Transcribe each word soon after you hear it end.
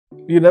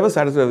You're never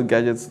satisfied with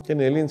gadgets. Can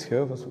aliens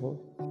hear, first of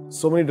all?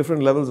 So many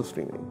different levels of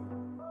streaming.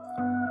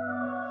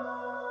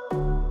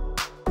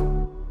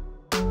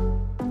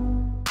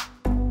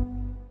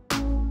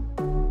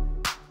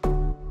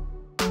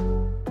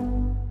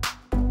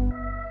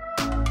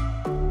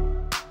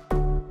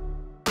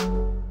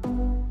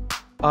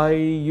 I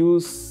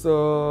use,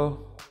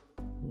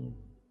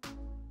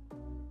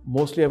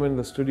 mostly I'm in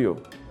the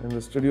studio. In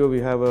the studio we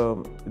have a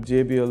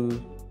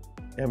JBL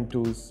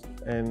M2s,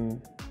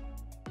 and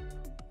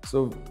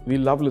so we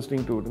love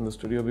listening to it in the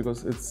studio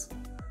because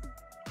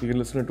you can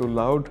listen to it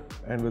loud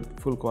and with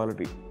full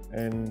quality,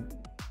 and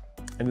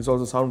it's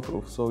also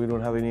soundproof, so we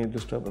don't have any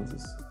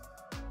disturbances.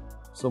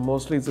 So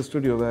mostly it's a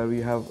studio where we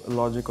have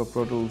Logic or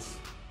Pro Tools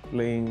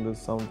playing the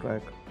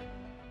soundtrack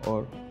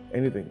or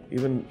anything.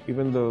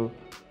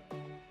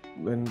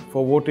 When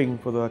for voting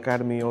for the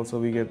Academy also,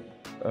 we get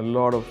a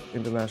lot of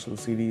international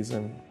CDs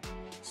and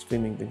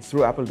streaming things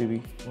through Apple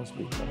TV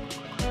mostly.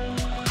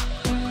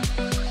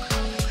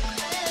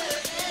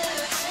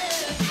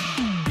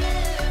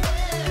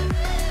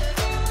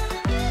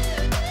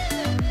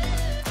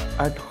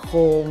 At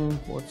home,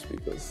 what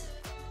speakers?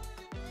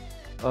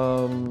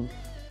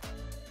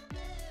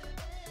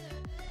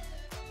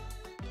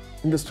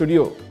 In the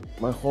studio,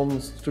 my home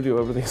studio,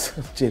 everything's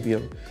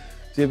JBL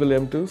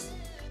M2s.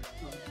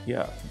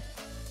 Yeah.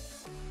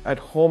 At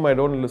home, I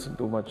don't listen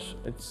too much.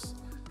 It's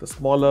the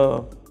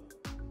smaller,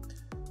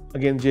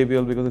 again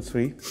JBL because it's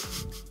free.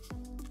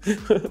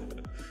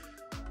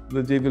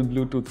 The JBL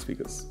Bluetooth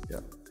speakers. Yeah.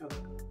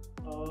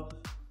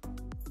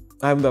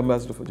 I'm the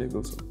ambassador for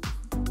JBL. So.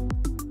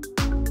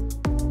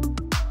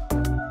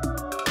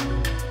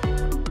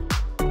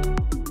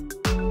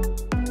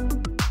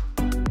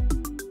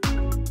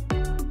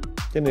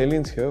 Can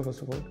aliens hear,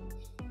 first of all?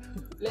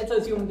 Let's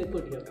assume they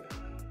could hear.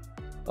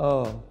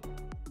 Oh.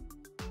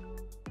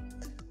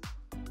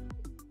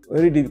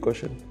 Very deep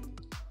question.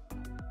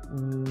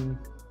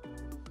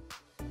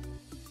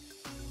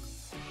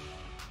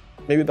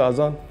 Maybe the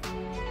azan.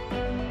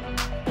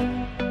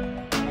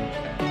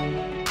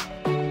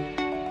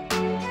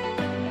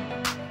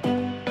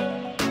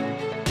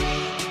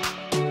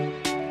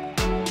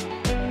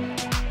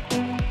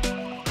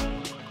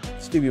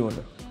 Stevie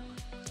Wonder.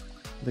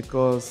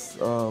 Because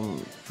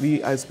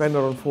I spent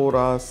around 4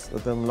 hours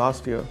with them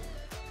last year,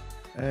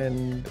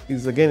 and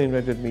he's again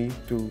invited me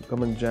to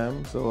come and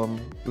jam, so I'm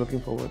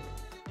looking forward.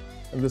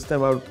 And this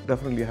time I'll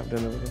definitely have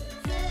dinner with him.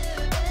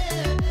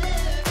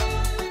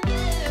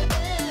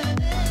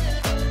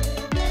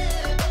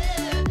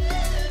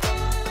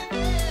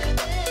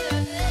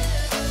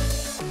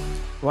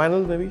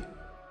 Vinyl maybe,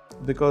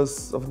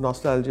 because of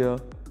nostalgia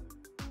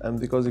and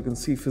because you can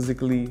see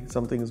physically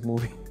something is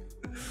moving.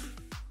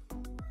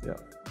 Yeah.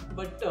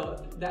 But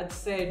that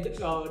said,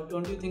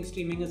 don't you think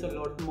streaming is a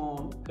lot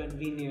more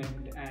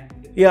convenient?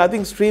 And yeah, I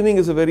think streaming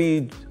is a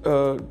very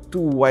too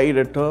wide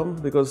a term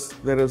because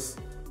there is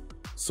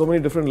so many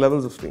different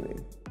levels of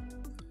streaming.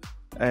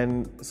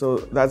 And so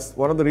that's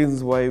one of the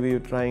reasons why we are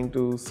trying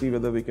to see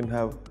whether we can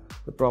have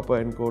the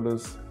proper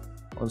encoders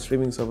on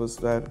streaming service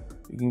where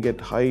you can get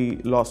high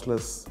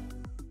lossless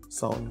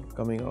sound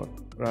coming out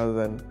rather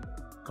than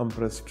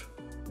compressed,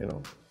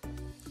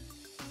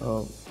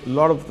 a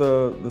lot of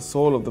the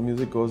soul of the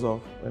music goes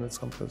off when it's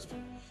compressed.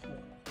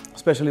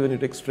 Especially when you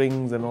take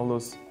strings and all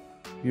those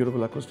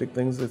beautiful acoustic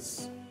things,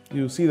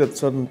 you see that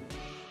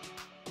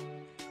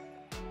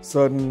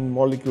certain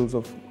molecules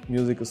of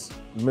music is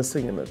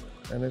missing in it,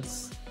 and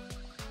it's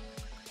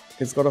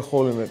got a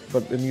hole in it,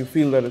 but then you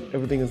feel that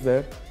everything is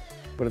there,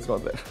 but it's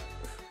not there.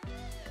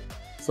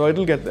 So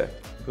it'll get there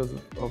because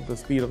of the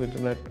speed of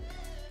internet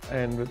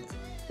and with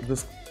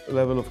this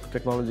level of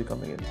technology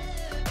coming in.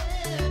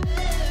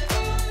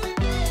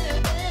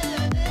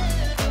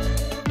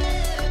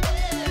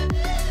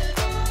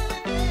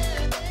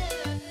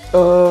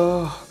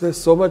 There's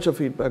so much of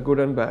feedback, good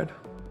and bad,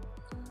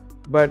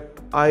 but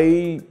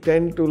I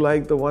tend to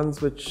like the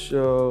ones which,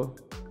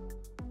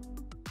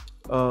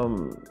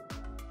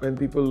 when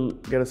people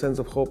get a sense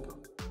of hope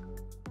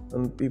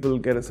and people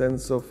get a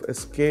sense of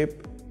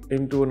escape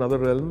into another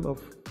realm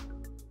of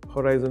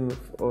horizon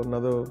or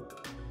another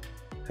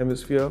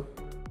hemisphere,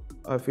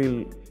 I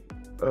feel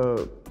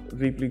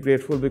deeply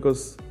grateful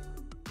because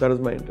that is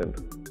my intent.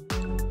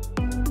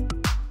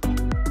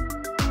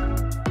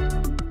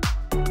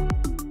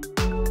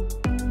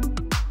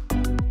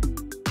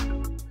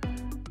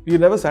 You're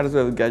never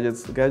satisfied with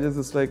gadgets. Gadgets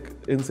is like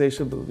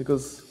insatiable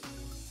because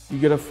you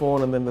get a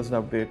phone and then there's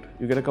an update.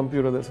 You get a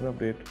computer, there's an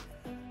update.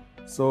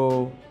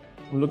 So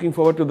I'm looking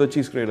forward to the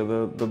cheese grater,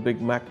 the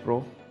big Mac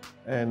Pro,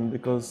 and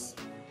because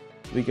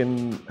we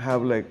can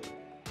have like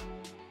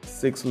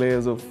 6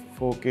 layers of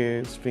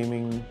 4K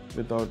streaming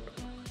without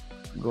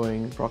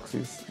going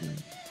proxies.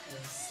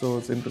 So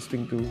it's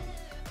interesting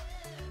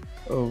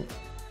to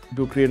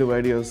do creative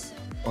ideas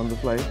on the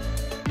fly.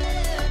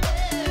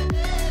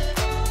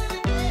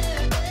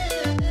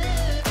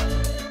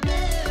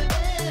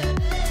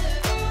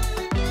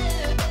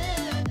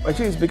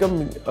 Actually, it's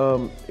become,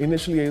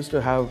 initially I used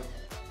to have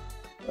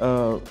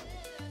a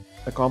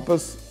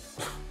compass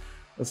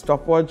a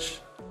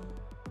stopwatch,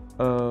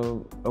 a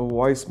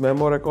voice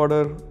memo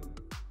recorder,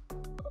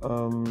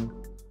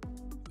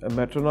 a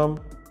metronome,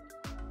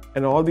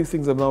 and all these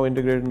things are now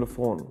integrated in the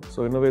phone.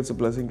 So in a way, it's a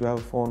blessing to have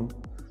a phone.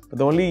 But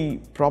the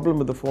only problem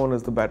with the phone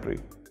is the battery.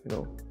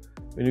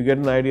 When you get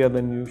an idea,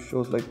 then you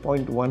shows like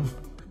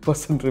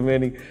 0.1%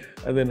 remaining,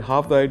 and then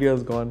half the idea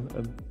is gone,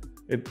 and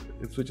it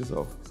switches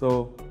off.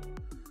 So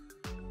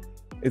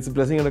it's a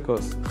blessing and a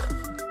curse.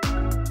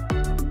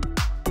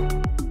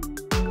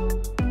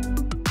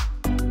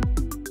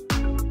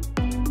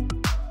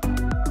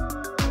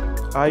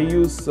 I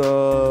use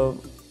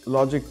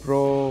Logic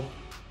Pro,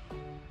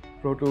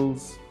 Pro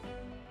Tools,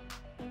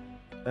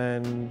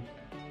 and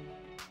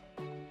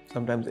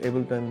sometimes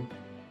Ableton,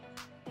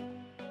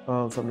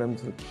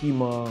 sometimes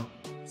Kima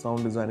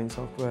sound designing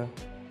software,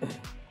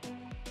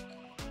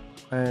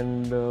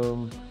 and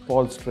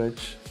Paul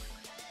Stretch.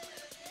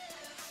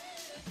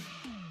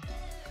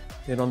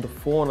 Then on the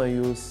phone I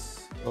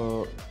use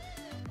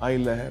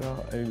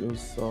iLehera, I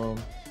use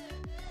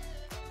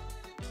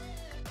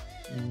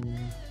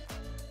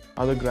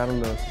other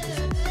granulars.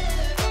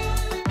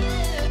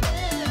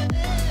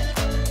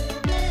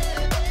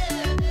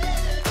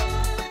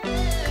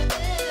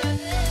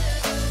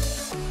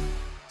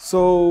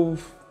 So,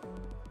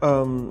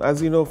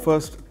 as you know,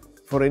 first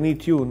for any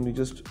tune, you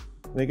just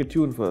make a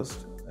tune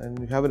first, and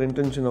you have an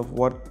intention of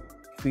what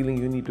feeling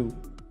you need to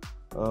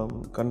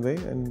convey,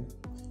 and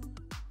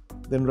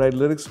then write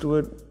lyrics to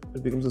it.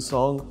 It becomes a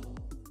song.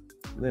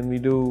 Then we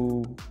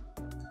do,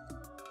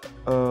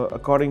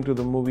 according to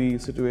the movie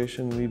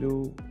situation, we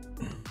do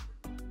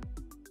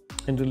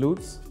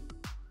interludes.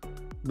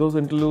 Those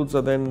interludes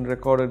are then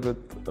recorded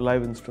with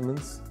live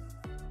instruments.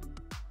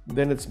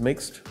 Then it's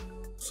mixed.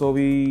 So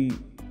we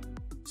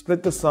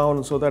split the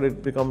sound so that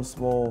it becomes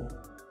more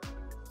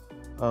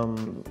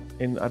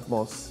in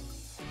Atmos.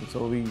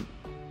 So we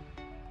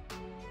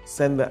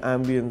send the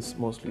ambience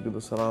mostly to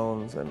the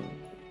surrounds, and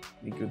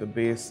we give the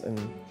bass, and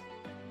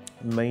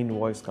main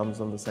voice comes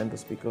on the center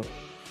speaker.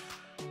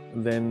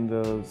 And then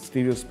the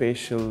stereo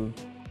spatial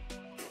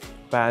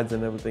pads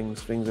and everything,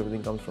 strings,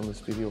 everything comes from the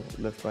stereo,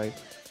 left, right.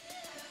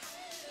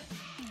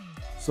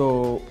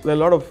 So there are a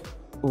lot of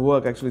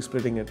work actually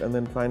splitting it, and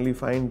then finally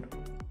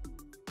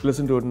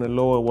listen to it in a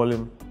lower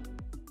volume,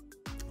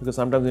 because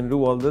sometimes when you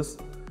do all this,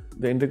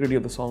 the integrity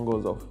of the song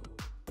goes off.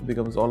 It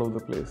becomes all over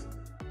the place.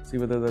 See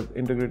whether the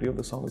integrity of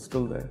the song is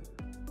still there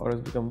or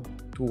has become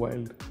too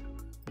wild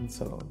in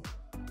surround.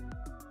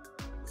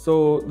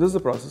 So this is the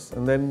process,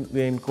 and then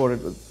we encode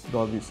it with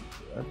Dolby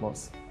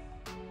Atmos.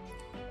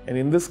 And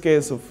in this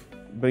case of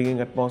bringing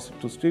Atmos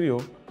to stereo,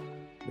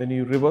 then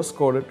you reverse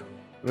code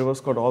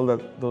all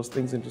those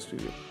things into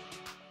stereo.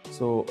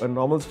 So a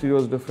normal stereo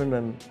is different,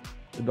 and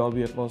the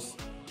Dolby Atmos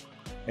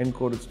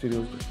encoded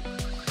stereo is different.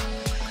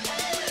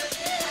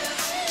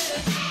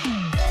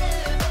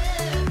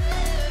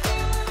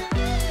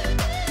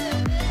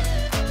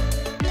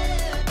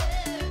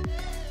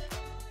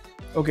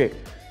 Okay,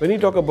 when you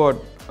talk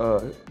about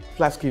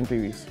flat screen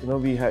TVs,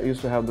 we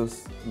used to have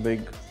this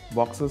big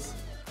boxes,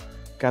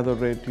 cathode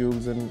ray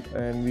tubes,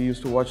 and we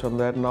used to watch on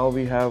that. Now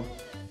we have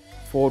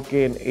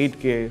 4K and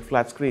 8K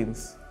flat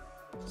screens.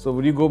 So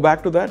would you go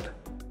back to that?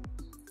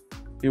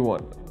 You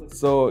won't.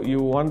 So you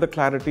want the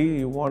clarity,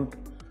 you want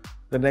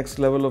the next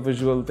level of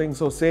visual thing.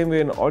 So same way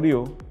in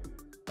audio,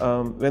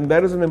 when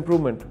there is an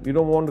improvement, you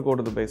don't want to go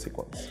to the basic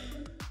ones.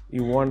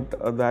 You want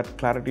that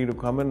clarity to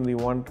come in, you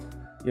want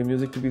your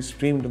music to be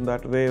streamed in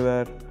that way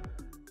where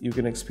you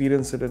can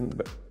experience it in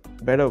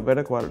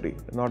better quality,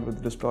 not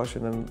with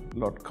distortion and a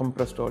lot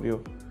compressed audio,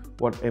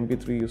 what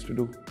MP3 used to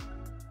do.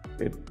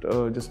 It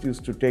just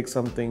used to take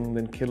something,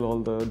 then kill all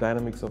the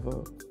dynamics of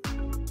a.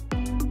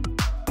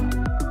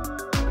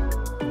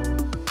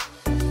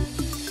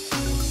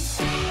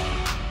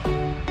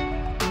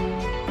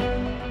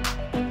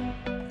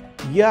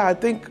 Yeah, I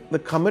think the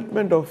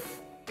commitment of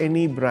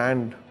any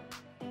brand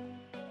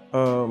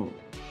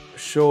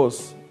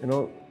shows,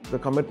 the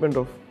commitment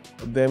of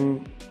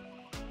them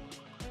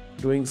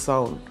doing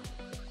sound.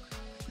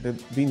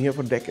 They've been here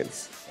for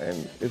decades,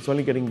 and it's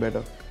only getting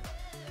better.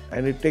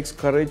 And it takes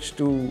courage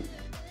to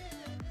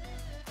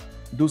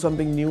do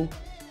something new,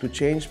 to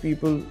change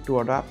people, to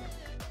adapt.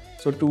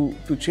 So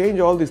to change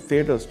all these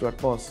theaters to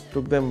Atmos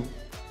took them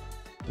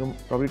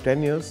probably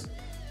 10 years,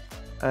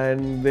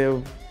 and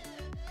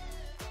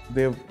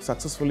they've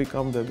successfully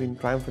come. They've been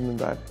triumphant in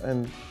that,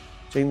 and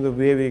change the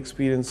way we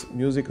experience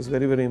music is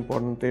very, very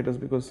important in theaters,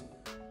 because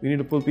we need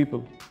to pull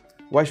people.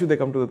 Why should they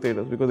come to the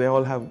theaters? Because they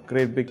all have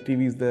great big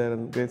TVs there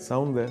and great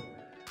sound there,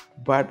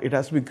 but it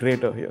has to be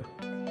greater here.